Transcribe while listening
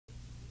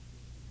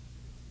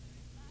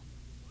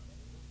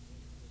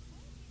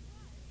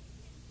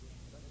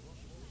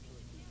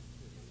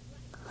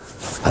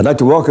I'd like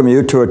to welcome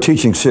you to our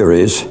teaching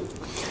series,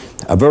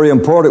 a very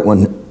important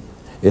one.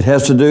 It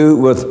has to do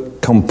with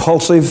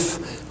compulsive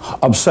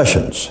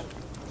obsessions.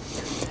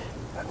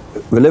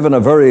 We live in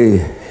a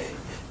very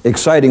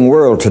exciting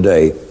world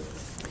today,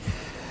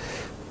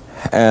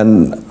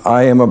 and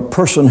I am a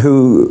person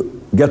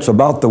who gets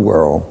about the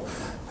world.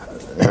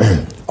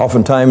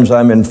 Oftentimes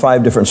I'm in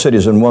 5 different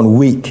cities in 1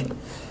 week,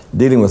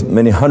 dealing with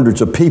many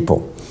hundreds of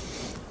people,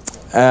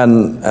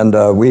 and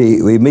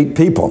we meet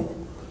people.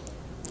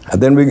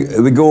 And then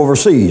we go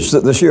overseas.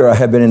 This year I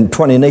have been in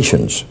 20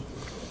 nations.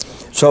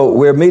 So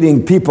we're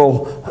meeting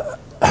people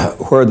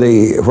where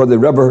the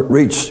rubber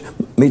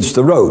meets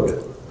the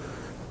road,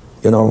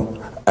 you know,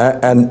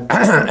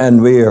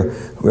 and we're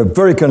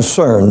very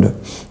concerned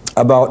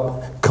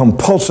about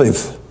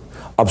compulsive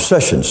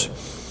obsessions,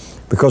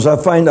 because I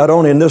find not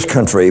only in this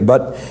country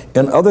but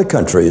in other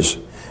countries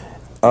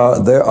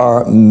there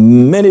are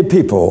many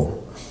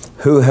people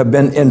who have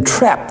been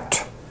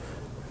entrapped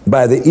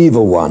by the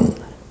evil one.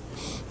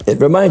 It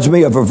reminds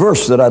me of a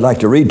verse that I'd like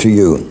to read to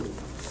you,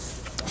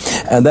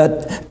 and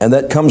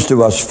that comes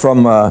to us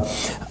from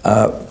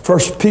 1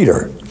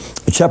 Peter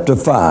chapter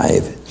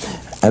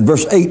 5 and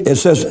verse 8. It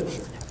says,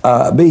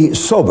 be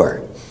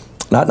sober.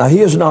 Now he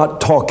is not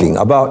talking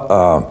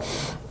about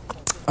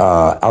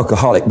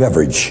alcoholic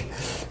beverage.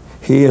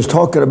 He is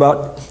talking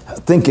about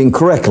thinking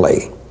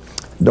correctly.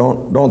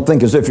 Don't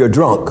think as if you're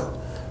drunk.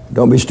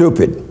 Don't be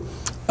stupid.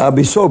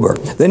 Be sober.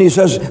 Then he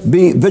says,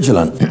 be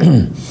vigilant.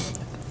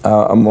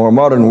 A more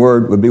modern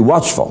word would be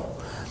watchful.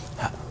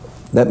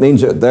 That means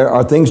that there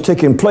are things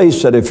taking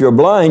place that if you're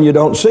blind, you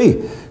don't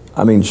see.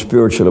 I mean,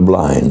 spiritually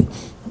blind,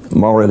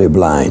 morally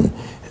blind,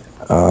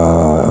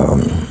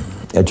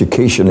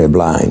 educationally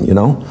blind, you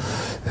know.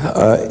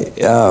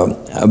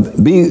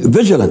 Be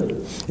vigilant.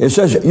 It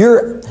says,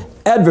 your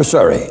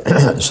adversary,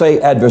 say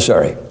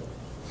adversary.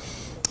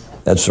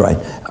 That's right,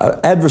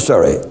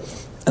 adversary.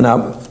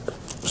 Now,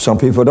 some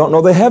people don't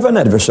know they have an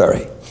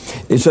adversary.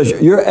 It says,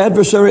 your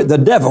adversary, the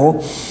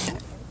devil,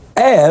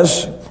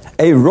 as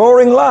a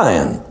roaring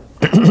lion,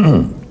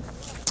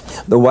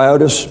 the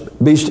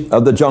wildest beast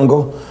of the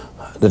jungle,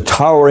 the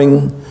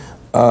towering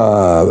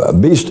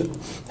beast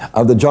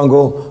of the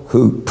jungle,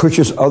 who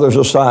pushes others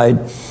aside,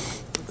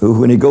 who,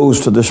 when he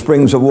goes to the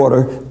springs of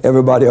water,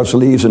 everybody else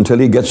leaves until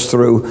he gets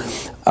through.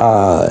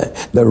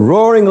 The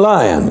roaring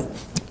lion,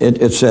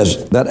 it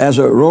says that as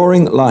a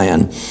roaring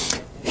lion,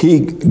 he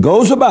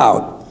goes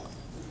about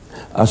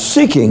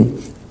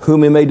seeking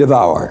whom he may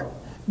devour.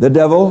 The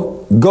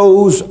devil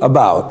goes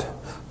about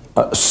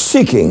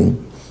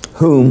seeking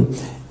whom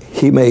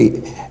he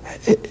may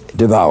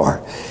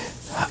devour.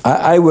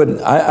 I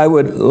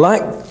would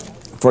like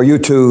for you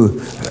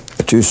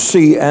to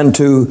see and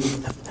to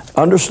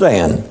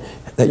understand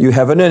that you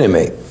have an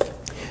enemy.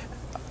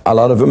 A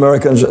lot of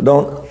Americans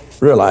don't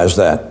realize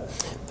that,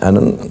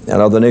 and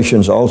other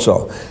nations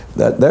also,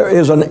 that there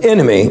is an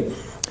enemy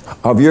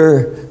of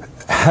your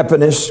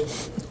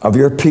happiness, of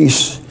your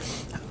peace,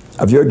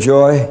 of your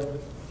joy,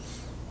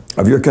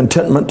 of your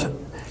contentment,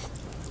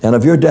 and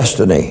of your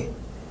destiny.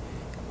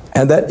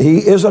 And that he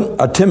isn't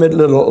a timid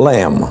little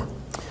lamb.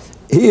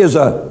 He is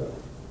a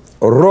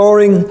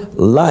roaring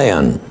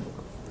lion,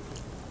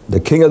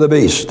 the king of the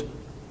beast.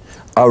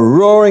 A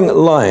roaring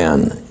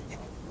lion.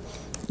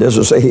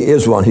 Doesn't say he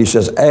is one, he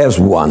says as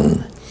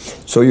one.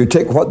 So you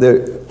take what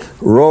the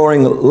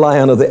roaring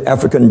lion of the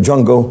African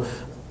jungle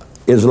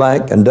is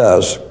like and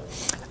does,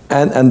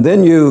 and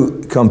then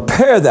you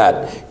compare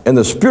that in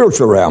the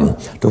spiritual realm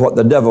to what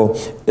the devil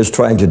is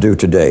trying to do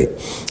today.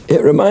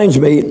 It reminds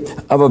me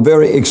of a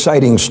very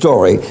exciting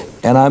story,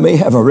 and I may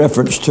have a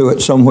reference to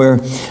it somewhere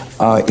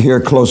here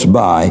close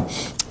by,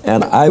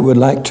 and I would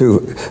like to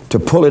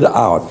pull it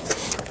out.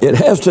 It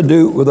has to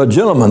do with a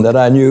gentleman that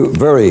I knew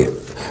very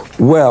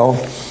well.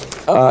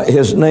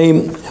 His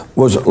name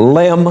was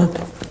Lam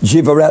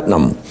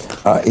Jeevaratnam.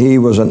 He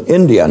was an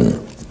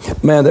Indian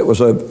man that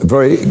was a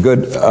very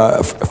good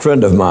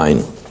friend of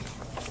mine.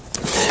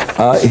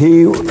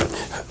 He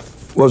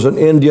was an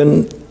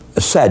Indian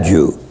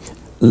sadhu,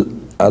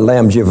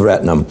 Lam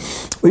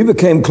Jeevaratnam. We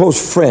became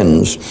close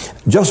friends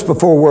just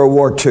before World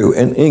War II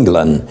in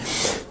England.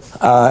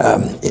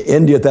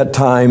 India at that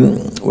time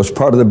was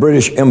part of the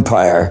British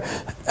Empire,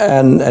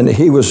 and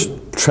he was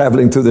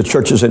traveling through the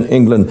churches in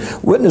England,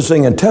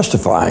 witnessing and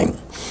testifying.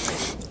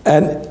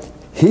 And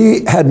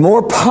he had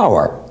more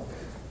power,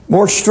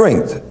 more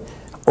strength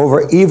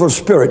over evil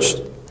spirits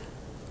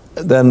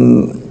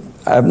than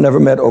I've never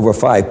met over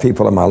 5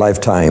 people in my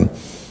lifetime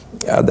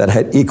that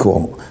had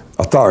equal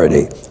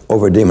authority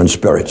over demon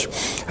spirits.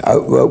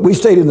 We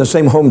stayed in the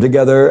same home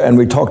together, and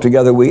we talked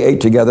together, we ate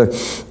together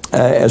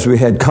as we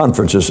had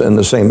conferences in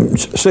the same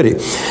city.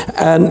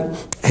 And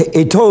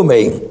he told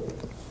me,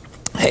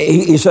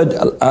 he said,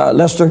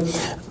 Lester,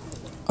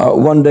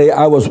 one day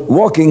I was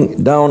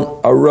walking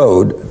down a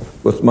road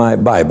with my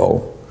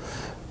Bible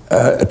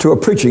to a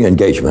preaching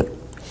engagement.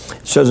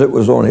 It says it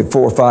was only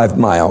 4 or 5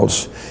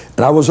 miles,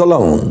 and I was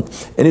alone.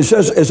 And he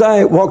says, as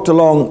I walked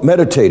along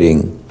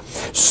meditating,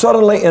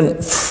 suddenly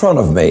in front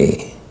of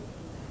me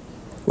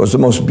was the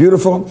most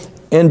beautiful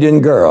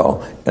Indian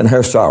girl in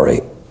her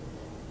sari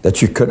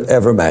that you could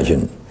ever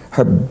imagine.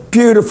 Her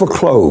beautiful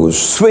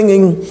clothes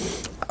swinging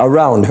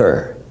around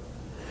her,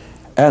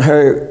 and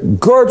her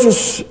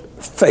gorgeous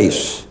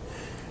face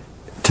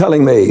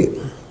telling me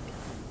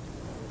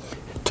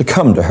to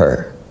come to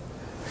her.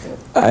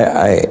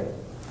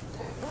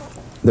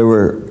 There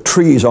were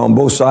trees on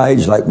both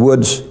sides like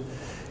woods,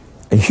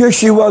 and here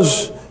she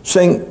was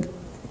saying,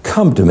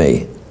 come to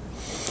me.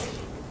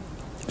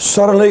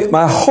 Suddenly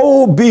my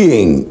whole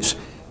being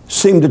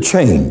seemed to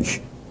change,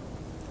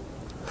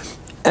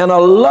 and a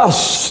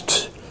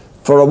lust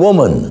for a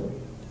woman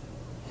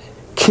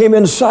came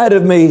inside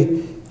of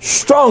me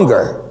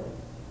stronger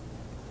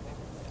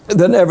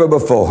than ever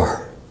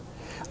before.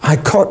 I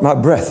caught my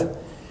breath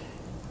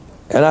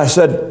and I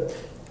said,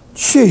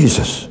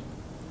 Jesus,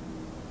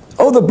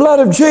 oh, the blood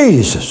of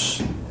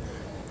Jesus,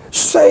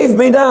 save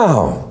me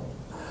now.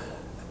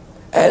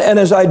 And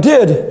as I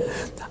did,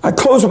 I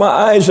closed my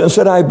eyes and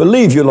said, I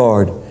believe you,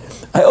 Lord.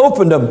 I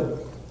opened them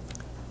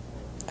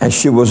and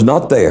she was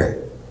not there.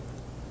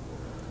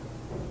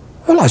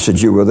 Well, I said,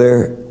 you were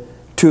there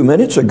 2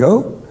 minutes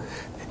ago.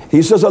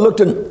 He says, I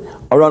looked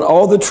around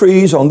all the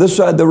trees on this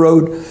side of the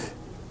road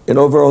and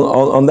over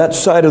on that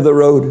side of the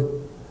road.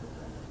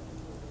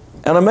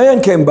 And a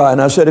man came by,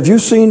 and I said, have you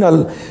seen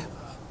a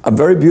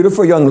very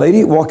beautiful young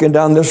lady walking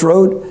down this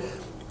road?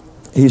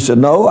 He said,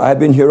 no, I've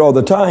been here all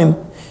the time,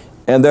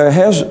 and there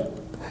has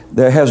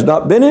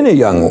not been any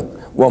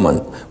young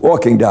woman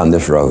walking down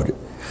this road.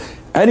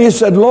 And he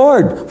said,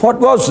 Lord, what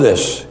was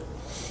this?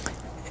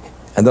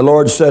 And the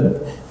Lord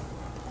said,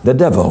 the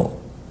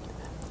devil,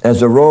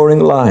 as a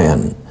roaring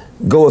lion,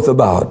 goeth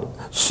about,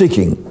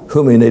 seeking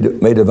whom he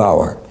may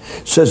devour.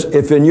 Says,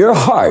 if in your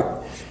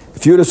heart,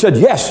 if you would have said,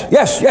 yes,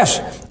 yes,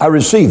 yes, I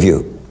receive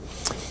you.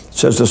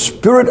 Says the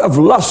spirit of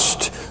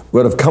lust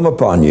would have come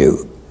upon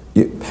you,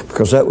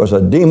 because that was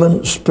a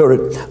demon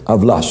spirit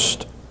of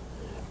lust,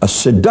 a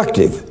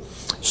seductive,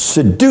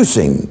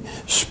 seducing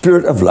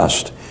spirit of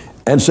lust,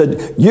 and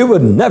said, you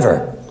would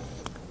never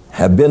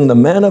have been the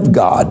man of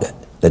God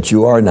that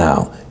you are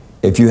now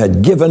if you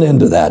had given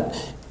into that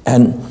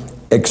and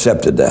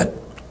accepted that.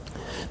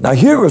 Now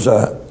he was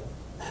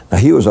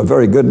a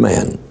very good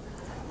man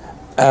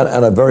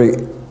and a very,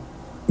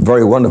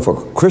 very wonderful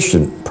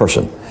Christian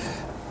person.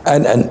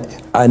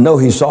 And I know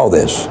he saw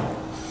this.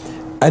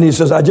 And he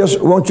says, I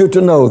just want you to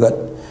know that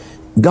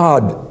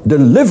God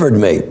delivered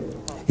me.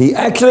 He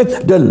actually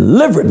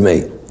delivered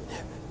me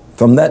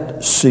from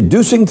that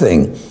seducing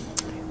thing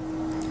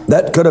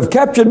that could have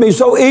captured me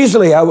so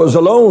easily. I was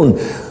alone,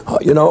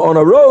 on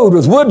a road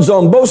with woods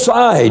on both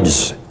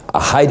sides, a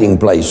hiding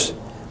place.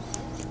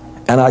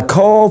 And I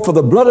called for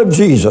the blood of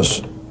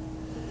Jesus,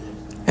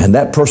 and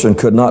that person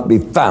could not be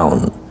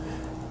found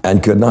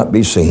and could not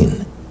be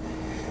seen.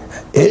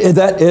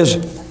 That is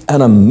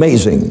an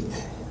amazing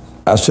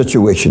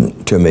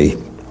situation to me.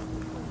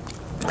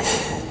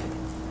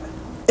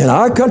 In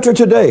our country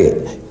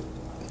today,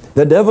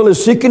 the devil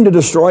is seeking to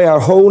destroy our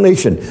whole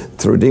nation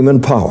through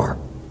demon power.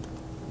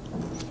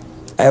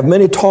 I have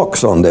many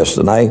talks on this,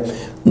 and I'm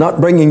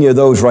not bringing you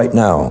those right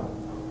now.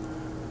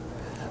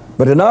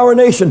 But in our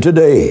nation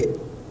today,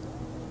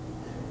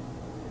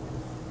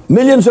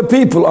 millions of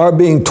people are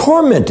being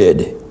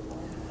tormented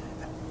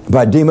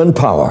by demon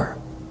power.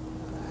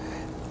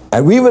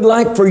 And we would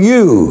like for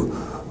you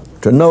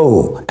to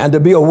know and to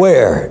be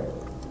aware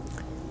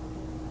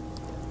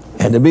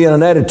and to be in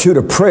an attitude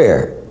of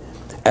prayer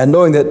and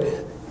knowing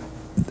that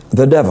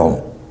the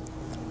devil,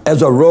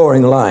 as a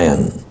roaring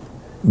lion,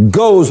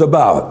 goes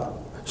about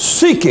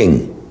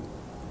seeking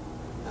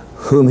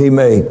whom he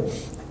may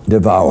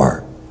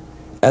devour.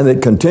 And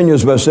it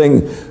continues by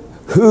saying,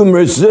 whom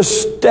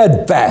resist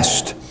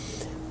steadfast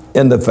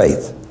in the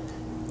faith.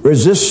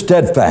 Resist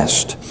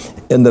steadfast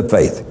in the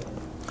faith.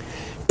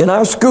 In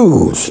our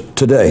schools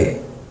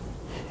today,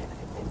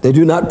 they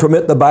do not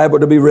permit the Bible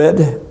to be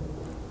read.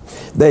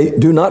 They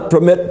do not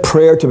permit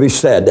prayer to be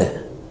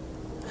said.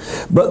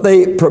 But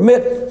they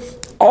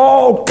permit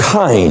all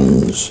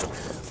kinds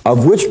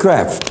of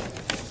witchcraft,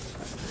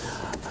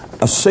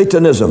 of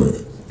Satanism,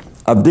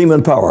 of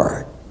demon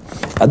power.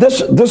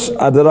 This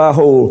that I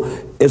hold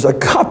is a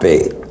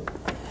copy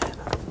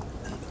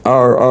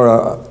or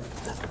a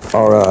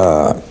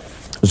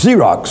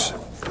Xerox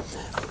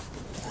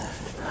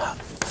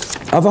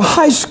of a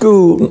high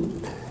school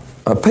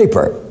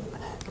paper,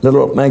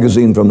 little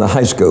magazine from the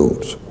high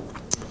schools.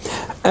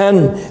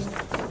 And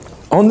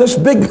on this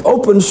big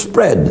open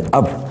spread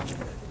of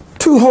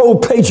 2 whole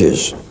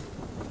pages,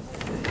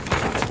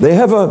 they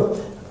have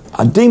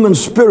a demon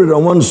spirit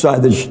on one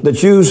side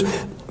that's used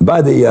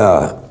by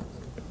the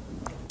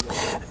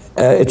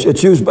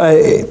it's used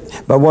by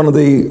one of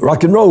the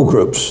rock and roll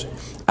groups.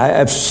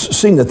 I've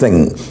seen the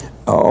thing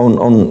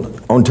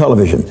on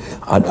television.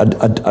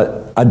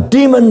 A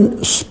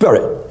demon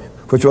spirit.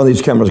 Which one of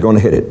these cameras is going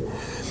to hit it?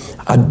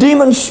 A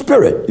demon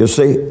spirit, you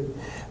see.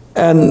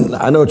 And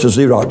I know it's a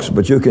Xerox,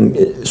 but you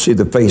can see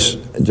the face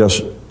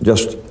just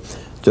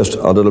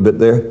a little bit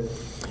there.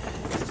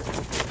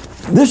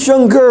 This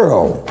young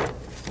girl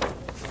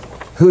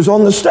who's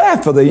on the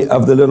staff of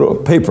the little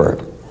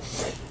paper,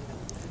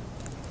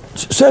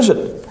 says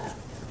it.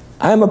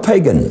 I am a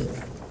pagan.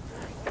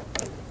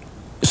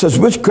 It says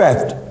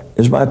witchcraft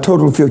is my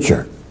total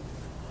future.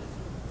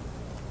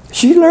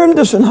 She learned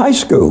this in high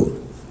school.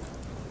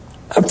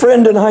 A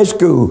friend in high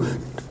school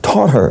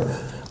taught her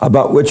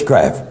about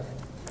witchcraft.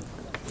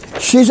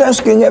 She's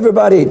asking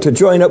everybody to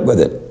join up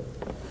with it.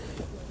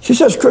 She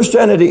says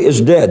Christianity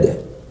is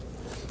dead,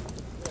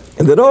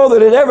 and that all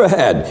that it ever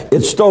had,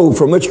 it stole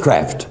from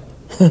witchcraft.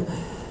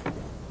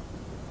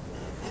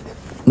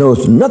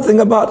 Knows nothing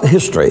about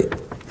history.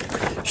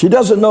 She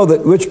doesn't know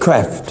that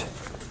witchcraft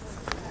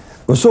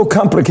was so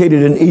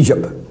complicated in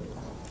Egypt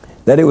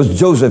that it was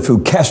Joseph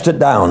who cast it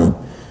down,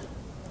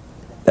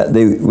 that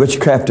the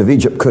witchcraft of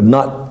Egypt could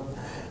not,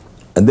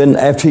 and then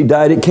after he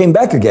died it came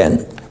back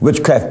again.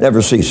 Witchcraft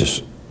never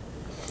ceases.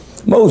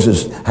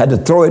 Moses had to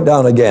throw it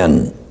down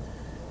again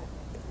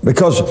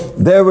because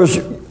there was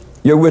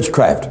your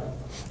witchcraft.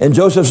 In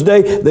Joseph's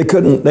day, they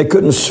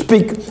couldn't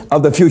speak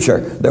of the future.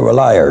 They were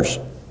liars.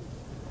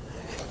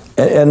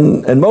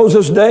 And in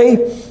Moses'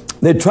 day,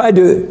 they tried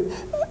to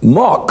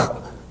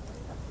mock,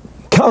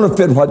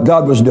 counterfeit what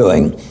God was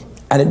doing,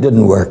 and it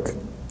didn't work.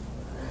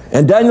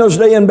 In Daniel's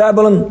day in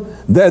Babylon,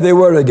 there they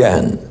were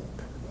again.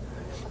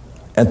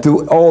 And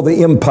through all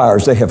the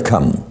empires they have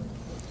come.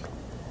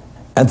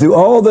 And through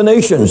all the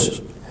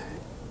nations,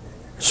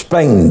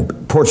 Spain,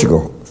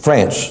 Portugal,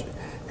 France,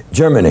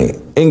 Germany,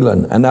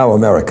 England, and now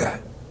America.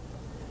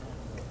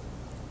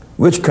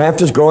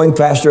 Witchcraft is growing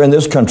faster in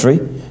this country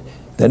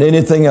than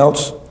anything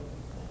else.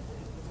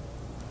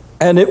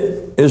 And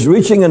it is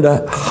reaching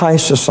into high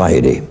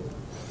society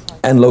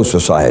and low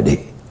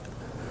society.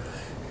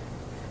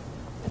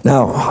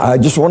 Now, I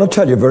just want to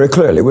tell you very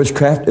clearly,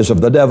 witchcraft is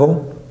of the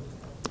devil.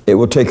 It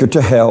will take you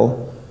to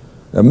hell.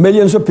 There are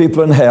millions of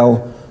people in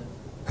hell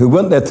who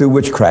went there through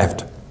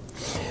witchcraft.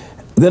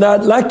 Then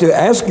I'd like to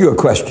ask you a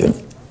question.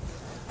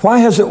 Why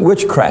hasn't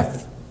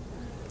witchcraft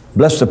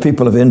blessed the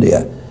people of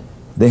India?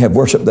 They have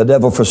worshiped the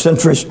devil for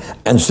centuries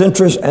and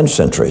centuries and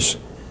centuries.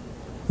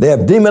 They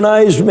have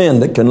demonized men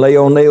that can lay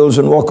on nails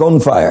and walk on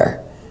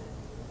fire.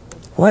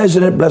 Why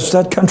hasn't it blessed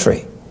that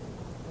country?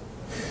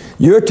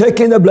 You're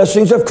taking the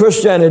blessings of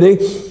Christianity,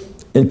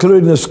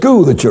 including the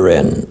school that you're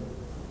in,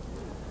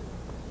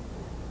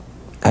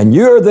 and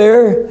you're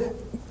there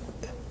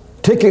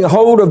taking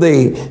hold of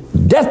the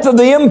death of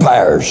the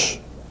empires,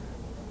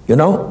 you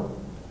know,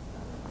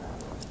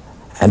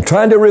 and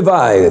trying to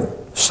revive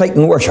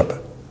Satan worship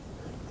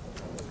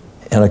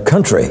in a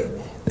country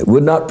that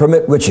would not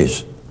permit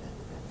witches.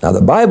 Now,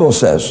 the Bible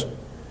says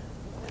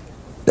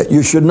that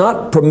you should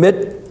not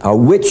permit a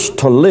witch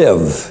to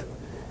live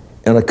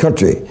in a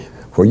country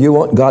where you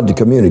want God to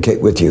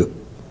communicate with you.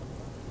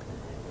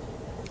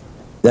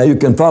 Now, you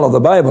can follow the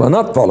Bible and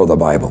not follow the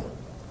Bible.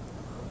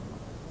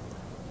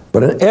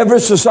 But in every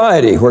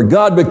society where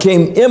God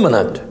became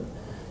imminent,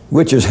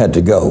 witches had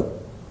to go.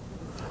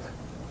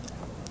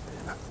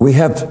 We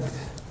have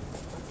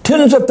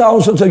tens of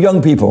thousands of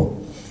young people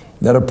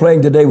that are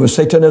playing today with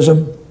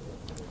Satanism,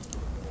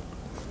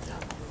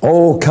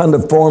 all kind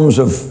of forms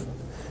of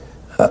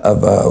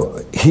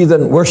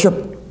heathen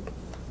worship.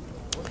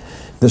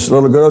 This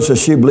little girl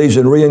says she believes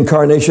in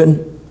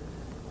reincarnation,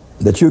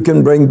 that you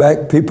can bring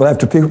back people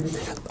after people.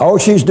 All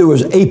she's doing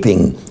is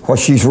aping what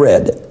she's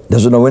read.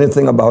 Doesn't know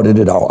anything about it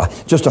at all.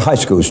 Just a high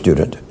school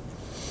student.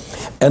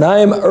 And I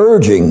am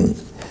urging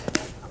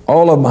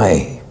all of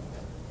my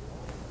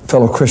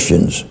fellow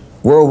Christians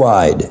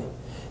worldwide,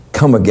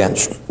 come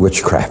against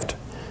witchcraft.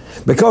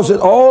 Because it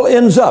all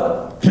ends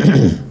up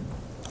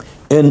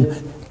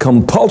in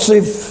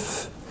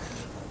compulsive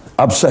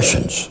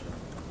obsessions.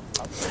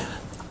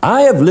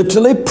 I have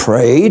literally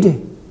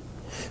prayed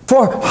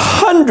for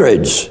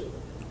hundreds,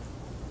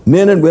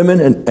 men and women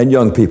and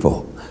young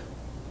people,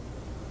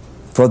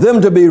 for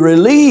them to be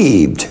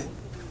relieved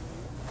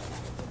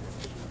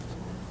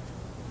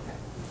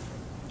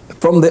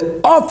from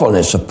the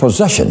awfulness of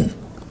possession,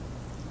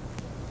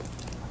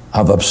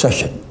 of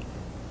obsession.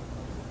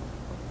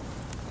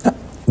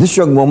 This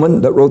young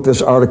woman that wrote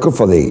this article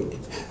for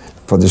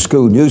the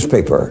school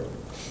newspaper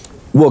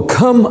will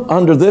come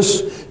under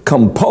this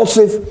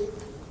compulsive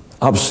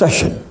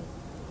obsession.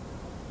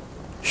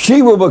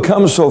 She will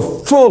become so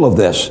full of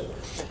this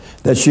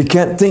that she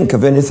can't think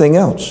of anything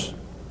else.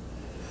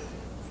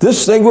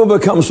 This thing will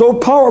become so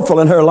powerful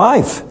in her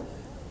life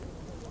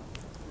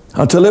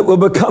until it will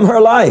become her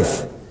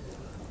life.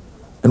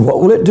 And what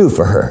will it do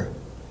for her?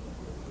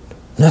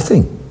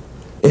 Nothing.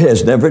 It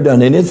has never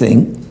done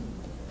anything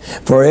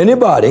for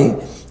anybody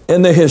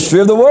in the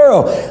history of the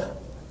world.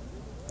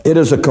 It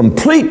is a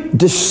complete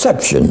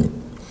deception.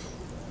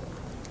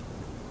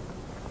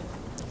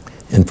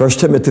 In 1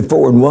 Timothy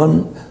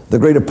 4:1, the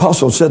great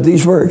apostle said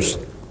these words: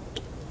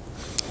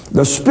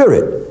 the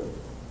Spirit,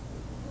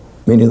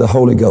 meaning the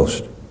Holy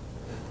Ghost,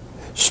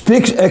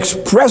 speaks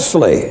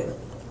expressly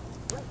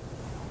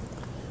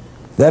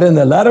that in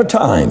the latter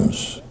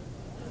times,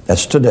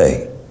 that's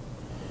today,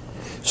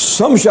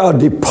 some shall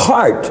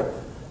depart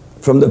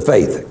from the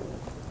faith.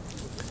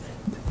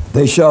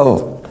 They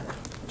shall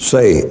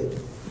say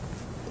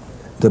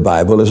the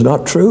Bible is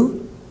not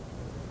true,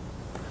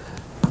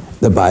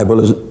 the Bible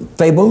is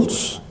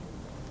fables,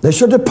 they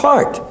should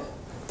depart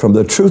from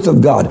the truth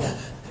of God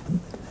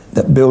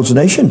that builds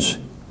nations,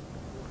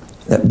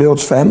 that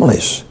builds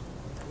families.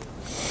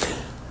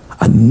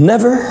 I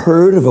never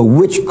heard of a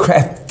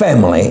witchcraft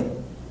family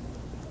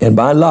in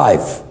my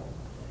life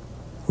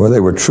where they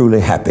were truly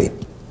happy.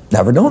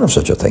 Never known of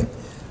such a thing.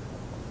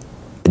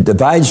 It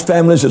divides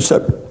families, it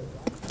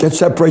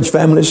separates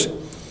families.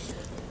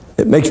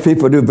 It makes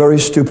people do very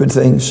stupid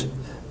things.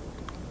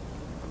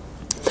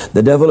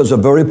 The devil is a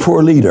very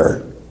poor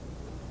leader.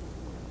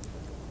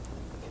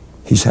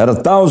 He's had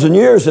 1,000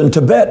 years in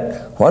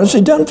Tibet. What has he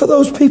done for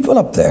those people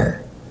up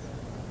there?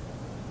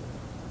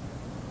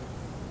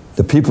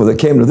 The people that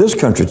came to this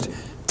country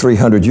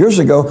 300 years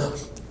ago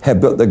have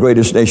built the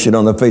greatest nation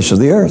on the face of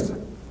the earth.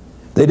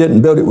 They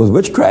didn't build it with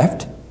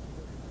witchcraft.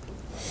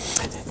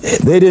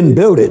 They didn't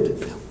build it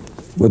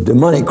with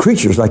demonic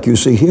creatures like you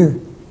see here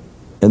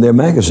in their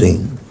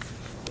magazine.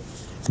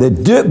 They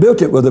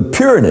built it with the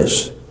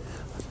pureness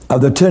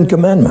of the 10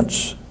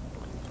 Commandments,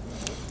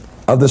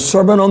 of the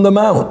Sermon on the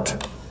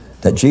Mount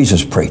that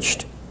Jesus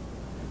preached.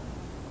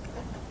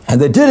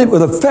 And they did it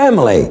with a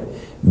family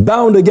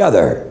bound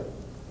together,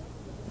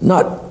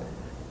 not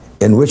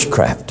in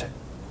witchcraft.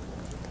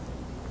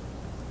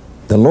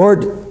 The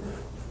Lord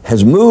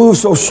has moved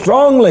so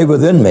strongly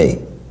within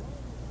me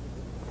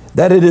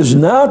that it is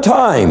now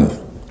time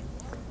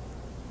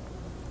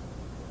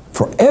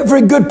for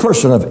every good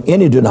person of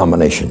any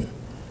denomination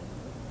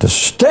to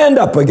stand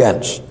up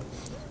against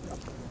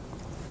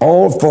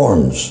all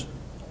forms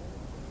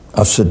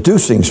of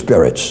seducing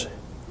spirits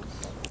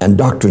and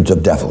doctrines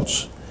of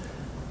devils.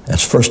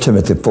 That's 1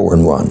 Timothy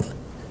 4:1.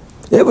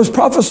 It was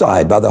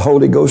prophesied by the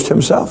Holy Ghost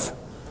himself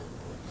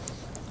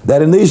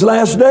that in these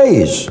last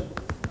days,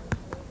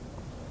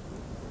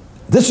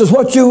 this is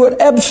what you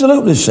would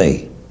absolutely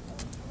see.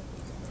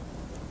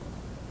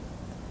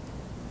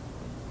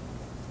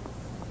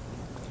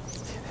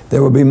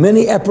 There will be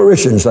many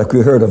apparitions like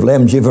we heard of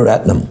Lam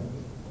Jivaratnam.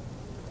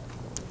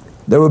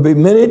 There will be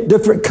many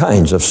different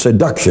kinds of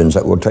seductions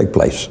that will take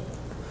place.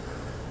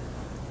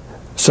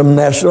 Some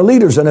national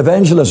leaders in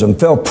evangelism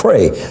fell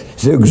prey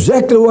to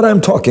exactly what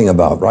I'm talking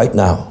about right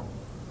now.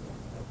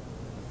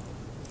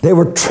 They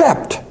were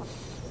trapped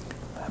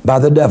by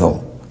the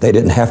devil. They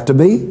didn't have to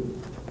be.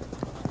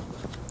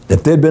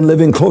 If they'd been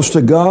living close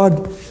to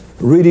God,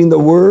 reading the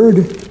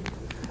Word,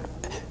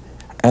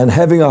 and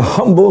having a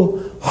humble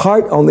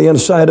heart on the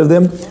inside of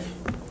them,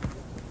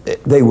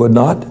 they would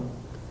not.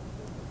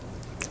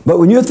 But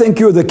when you think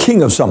you're the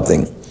king of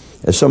something,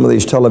 as some of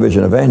these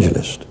television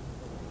evangelists,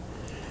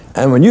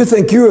 and when you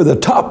think you're the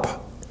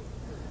top,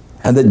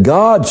 and that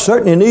God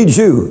certainly needs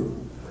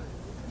you,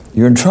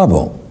 you're in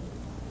trouble.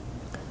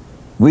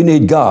 We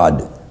need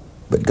God,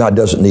 but God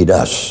doesn't need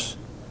us.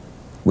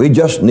 We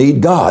just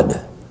need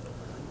God.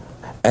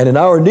 And in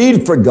our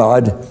need for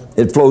God,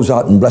 it flows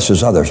out and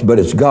blesses others. But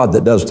it's God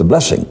that does the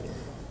blessing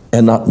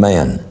and not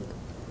man.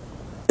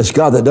 It's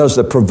God that does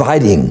the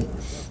providing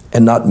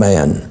and not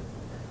man.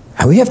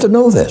 And we have to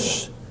know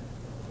this.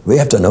 We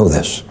have to know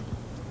this.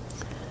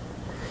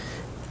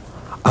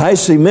 I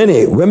see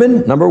many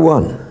women, number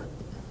one.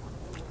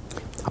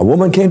 A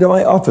woman came to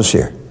my office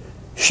here.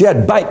 She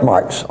had bite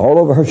marks all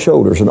over her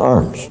shoulders and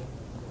arms.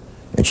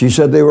 And she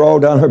said they were all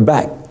down her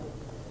back.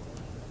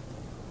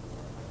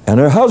 And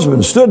her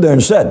husband stood there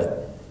and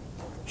said,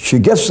 she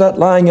gets that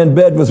lying in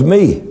bed with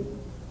me.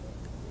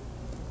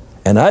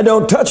 And I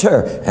don't touch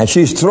her, and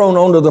she's thrown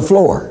onto the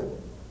floor.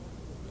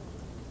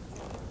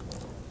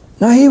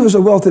 Now, he was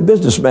a wealthy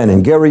businessman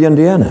in Gary,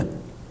 Indiana.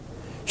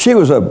 She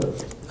was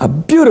a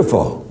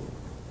beautiful,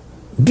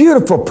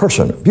 beautiful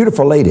person,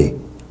 beautiful lady.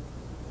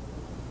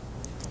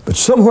 But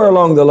somewhere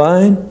along the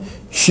line,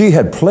 she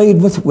had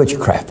played with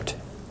witchcraft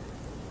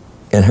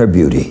in her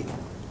beauty.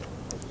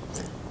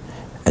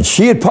 And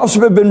she had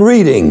possibly been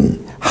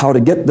reading how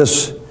to get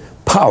this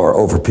power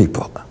over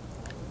people.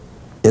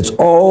 It's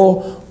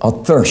all a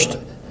thirst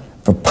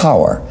for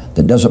power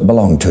that doesn't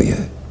belong to you.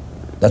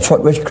 That's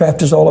what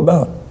witchcraft is all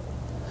about.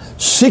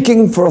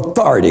 Seeking for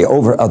authority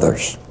over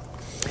others.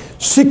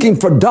 Seeking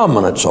for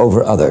dominance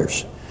over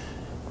others.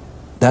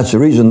 That's the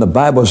reason the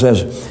Bible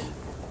says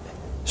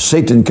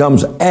Satan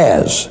comes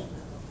as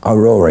a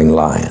roaring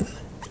lion.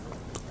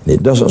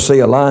 It doesn't say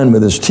a lion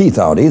with his teeth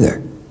out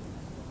either.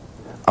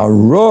 A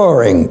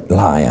roaring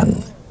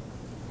lion.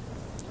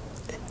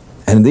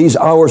 And in these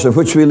hours of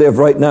which we live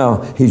right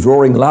now, he's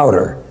roaring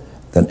louder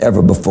than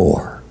ever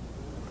before.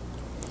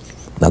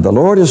 Now the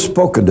Lord has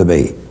spoken to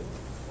me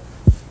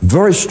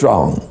very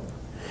strong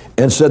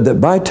and said that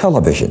by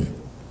television,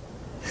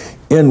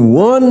 in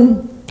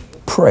one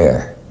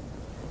prayer,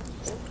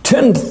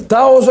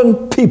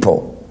 10,000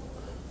 people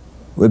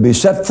would be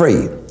set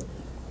free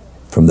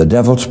from the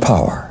devil's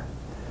power.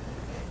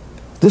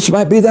 This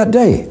might be that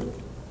day.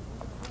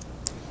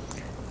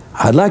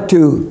 I'd like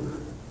to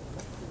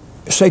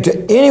say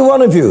to any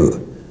one of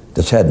you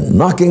that's had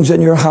knockings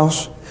in your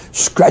house,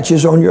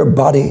 scratches on your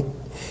body,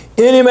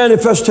 any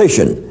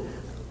manifestation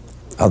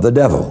of the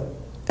devil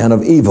and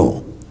of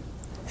evil,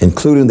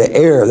 including the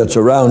air that's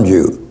around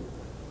you.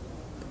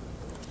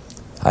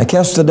 I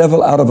cast the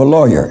devil out of a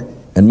lawyer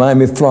in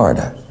Miami,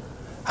 Florida.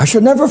 I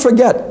should never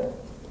forget.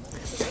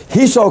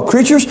 He saw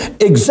creatures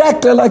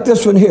exactly like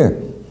this one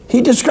here.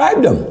 He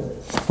described them.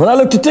 When I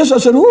looked at this, I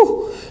said,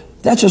 whoo,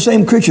 that's the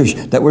same creatures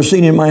that were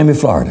seen in Miami,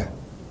 Florida.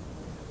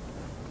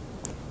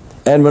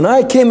 And when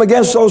I came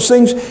against those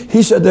things,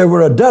 he said there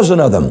were a dozen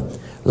of them,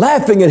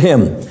 laughing at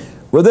him,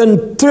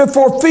 within 3 or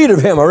 4 feet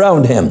of him,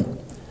 around him.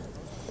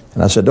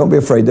 And I said, don't be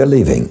afraid, they're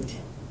leaving.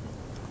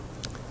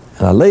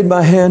 And I laid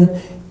my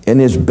hand in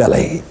his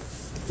belly.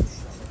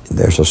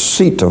 There's a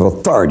seat of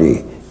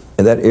authority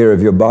in that area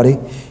of your body.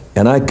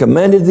 And I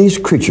commanded these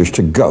creatures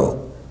to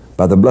go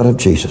by the blood of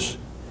Jesus.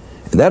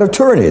 And that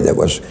attorney that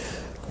was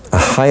a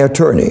high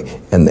attorney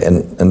in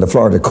the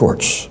Florida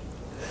courts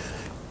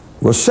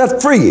was set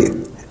free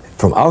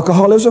from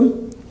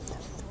alcoholism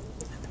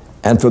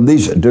and from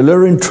these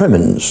delirium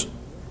tremens.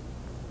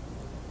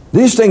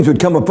 These things would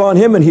come upon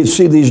him, and he'd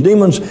see these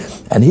demons,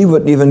 and he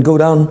wouldn't even go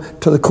down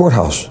to the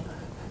courthouse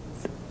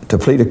to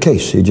plead a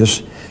case. He'd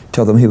just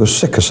tell them he was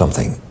sick of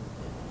something.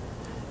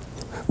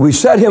 We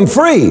set him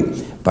free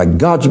by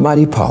God's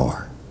mighty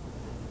power.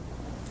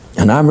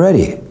 And I'm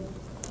ready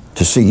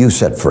to see you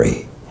set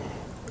free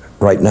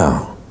right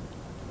now.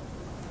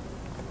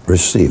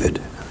 Receive it.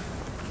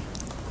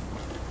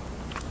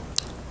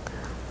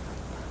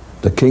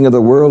 The King of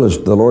the world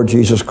is the Lord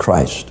Jesus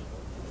Christ.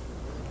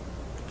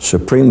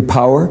 Supreme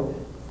power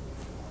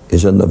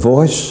is in the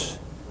voice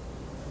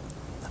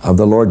of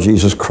the Lord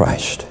Jesus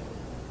Christ.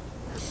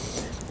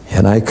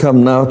 And I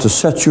come now to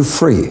set you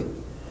free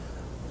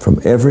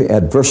from every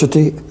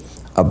adversity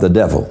of the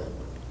devil.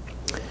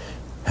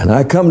 And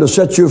I come to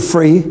set you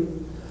free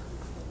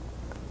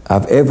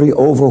of every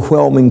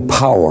overwhelming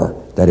power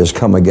that has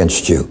come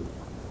against you.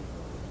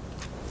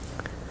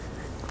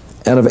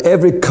 And of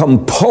every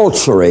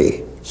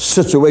compulsory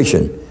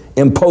situation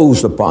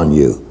imposed upon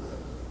you.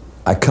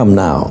 I come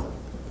now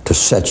to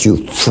set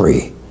you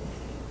free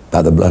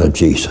by the blood of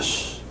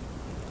Jesus.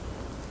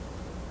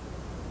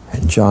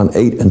 In John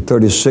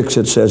 8:36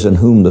 it says, in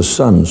whom the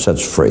Son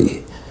sets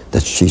free,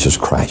 that's Jesus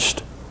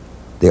Christ.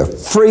 They are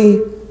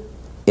free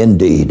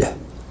indeed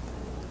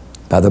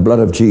by the blood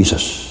of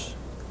Jesus.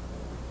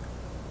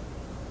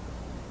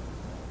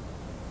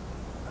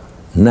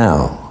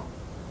 Now,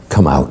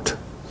 come out.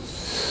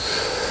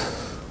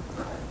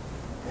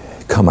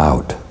 Come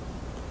out.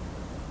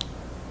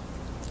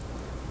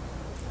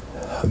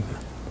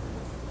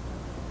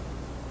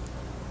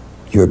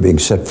 You're being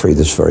set free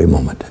this very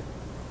moment.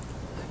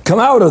 Come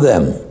out of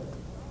them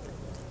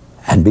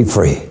and be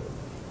free.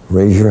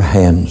 Raise your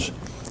hands.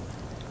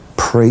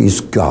 Praise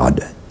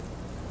God.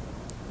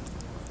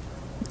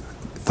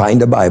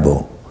 Find a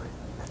Bible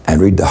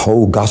and read the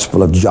whole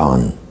Gospel of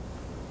John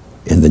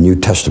in the New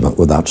Testament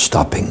without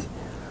stopping.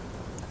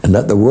 And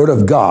let the Word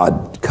of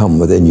God come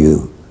within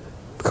you,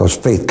 because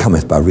faith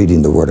cometh by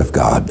reading the Word of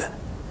God,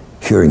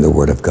 hearing the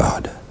Word of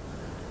God.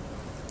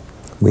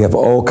 We have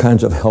all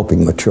kinds of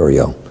helping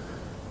material.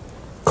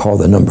 Call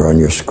the number on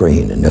your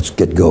screen and let's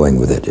get going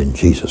with it in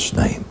Jesus'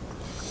 name.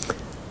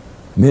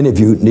 Many of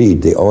you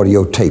need the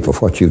audio tape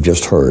of what you've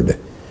just heard.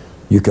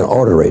 You can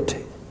order it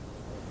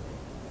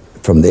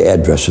from the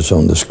addresses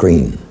on the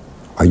screen,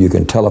 or you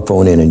can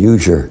telephone in and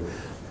use your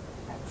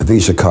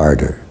Visa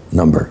card or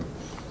number,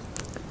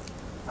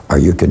 or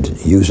you could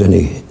use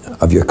any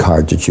of your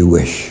cards that you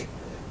wish.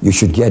 You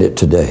should get it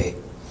today.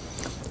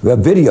 We have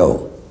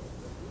video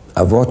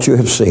of what you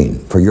have seen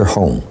for your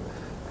home,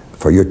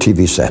 for your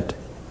TV set.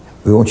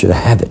 We want you to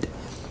have it.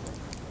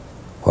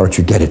 Why don't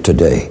you get it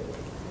today?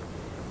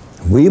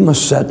 We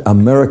must set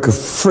America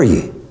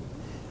free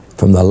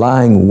from the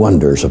lying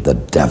wonders of the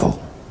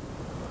devil.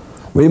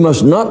 We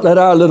must not let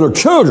our little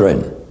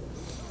children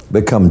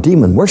become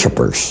demon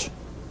worshipers.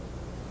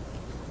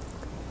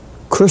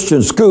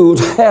 Christian schools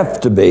have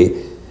to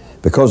be,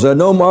 because there are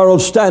no moral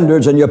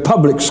standards in your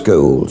public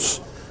schools.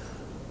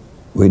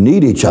 We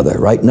need each other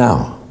right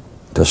now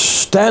to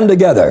stand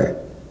together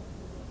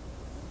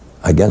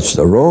against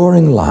the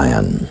roaring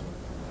lion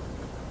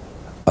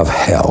of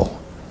hell.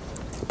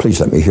 Please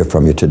let me hear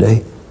from you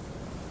today,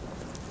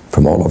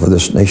 from all over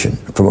this nation,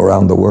 from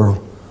around the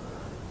world.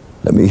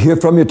 Let me hear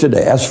from you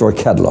today. Ask for a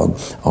catalog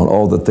on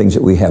all the things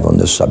that we have on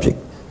this subject.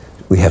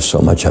 We have so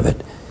much of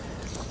it.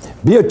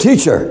 Be a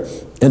teacher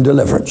in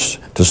deliverance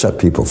to set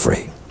people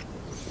free.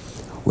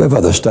 We have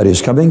other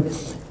studies coming.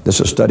 This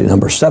is study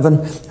number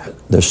 7.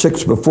 There's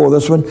 6 before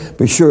this one.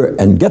 Be sure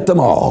and get them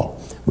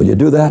all. Will you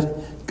do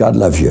that? God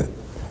loves you.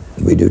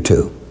 And we do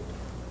too.